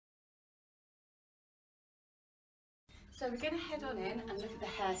So we're going to head on in and look at the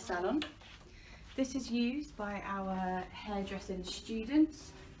hair salon. This is used by our hairdressing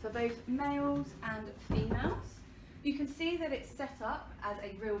students, for both males and females. You can see that it's set up as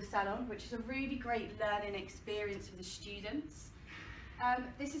a real salon, which is a really great learning experience for the students.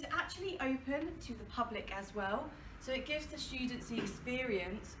 This is actually open to the public as well, so it gives the students the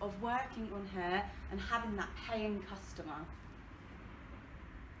experience of working on hair and having that paying customer.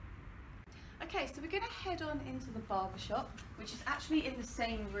 Okay, so we're going to head on into the barber shop, which is actually in the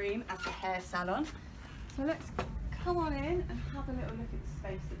same room as the hair salon. So let's come on in and have a little look at the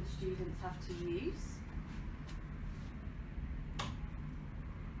space that the students have to use.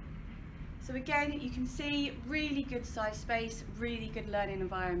 So again, you can see really good size space, really good learning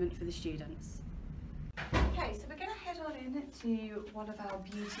environment for the students. Okay, so we're going to head on in to one of our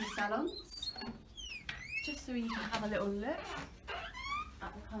beauty salons, just so you can have a little look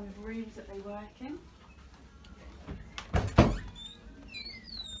at the kind of rooms that they work in.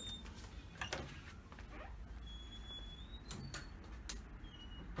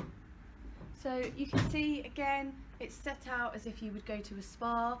 So you can see again, it's set out as if you would go to a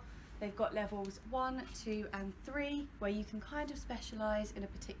spa. They've got levels 1, 2 and 3 where you can kind of specialise in a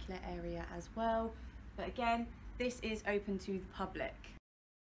particular area as well. But again, this is open to the public.